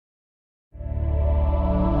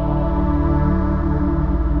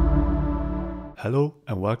Hello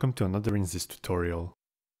and welcome to another INSYS tutorial.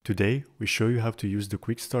 Today we show you how to use the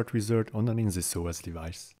Quick Start wizard on an INSYS OS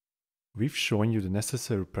device. We've shown you the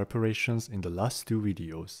necessary preparations in the last two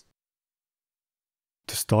videos.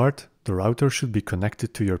 To start, the router should be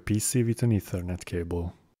connected to your PC with an Ethernet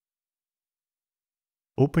cable.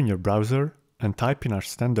 Open your browser and type in our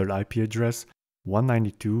standard IP address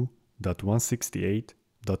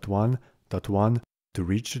 192.168.1.1 to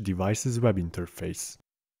reach the device's web interface.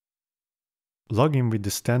 Log in with the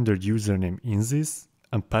standard username INSYS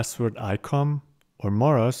and password icom or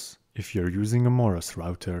Moros if you're using a Moros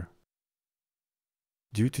router.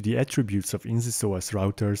 Due to the attributes of INSYS OS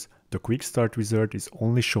routers, the Quick Start wizard is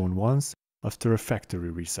only shown once after a factory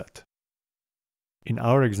reset. In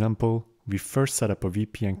our example, we first set up a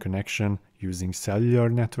VPN connection using cellular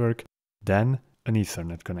network, then an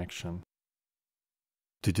Ethernet connection.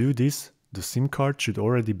 To do this, the SIM card should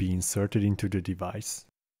already be inserted into the device.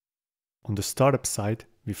 On the startup side,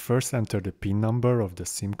 we first enter the PIN number of the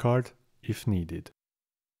SIM card, if needed.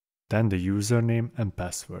 Then the username and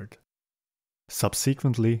password.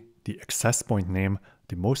 Subsequently, the access point name,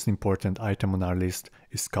 the most important item on our list,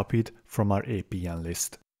 is copied from our APN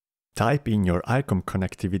list. Type in your ICOM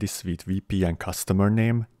Connectivity Suite VPN customer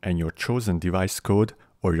name and your chosen device code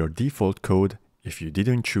or your default code if you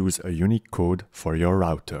didn't choose a unique code for your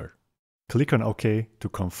router. Click on OK to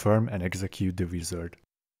confirm and execute the wizard.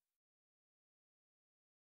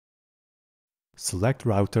 Select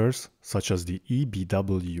routers, such as the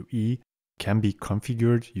EBWE, can be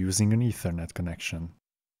configured using an Ethernet connection.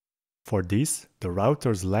 For this, the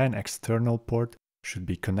router's LAN external port should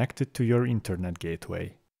be connected to your Internet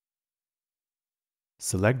gateway.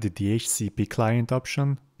 Select the DHCP client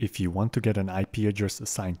option if you want to get an IP address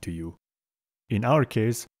assigned to you. In our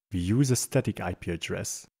case, we use a static IP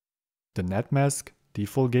address. The netmask,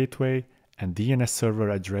 default gateway, and DNS server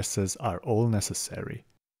addresses are all necessary.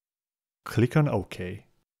 Click on OK.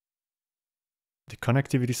 The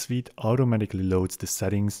Connectivity Suite automatically loads the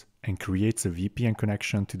settings and creates a VPN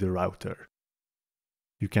connection to the router.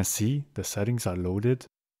 You can see the settings are loaded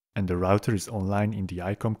and the router is online in the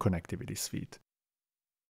icom Connectivity Suite.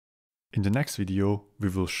 In the next video, we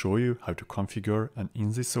will show you how to configure an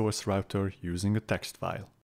INSYS OS router using a text file.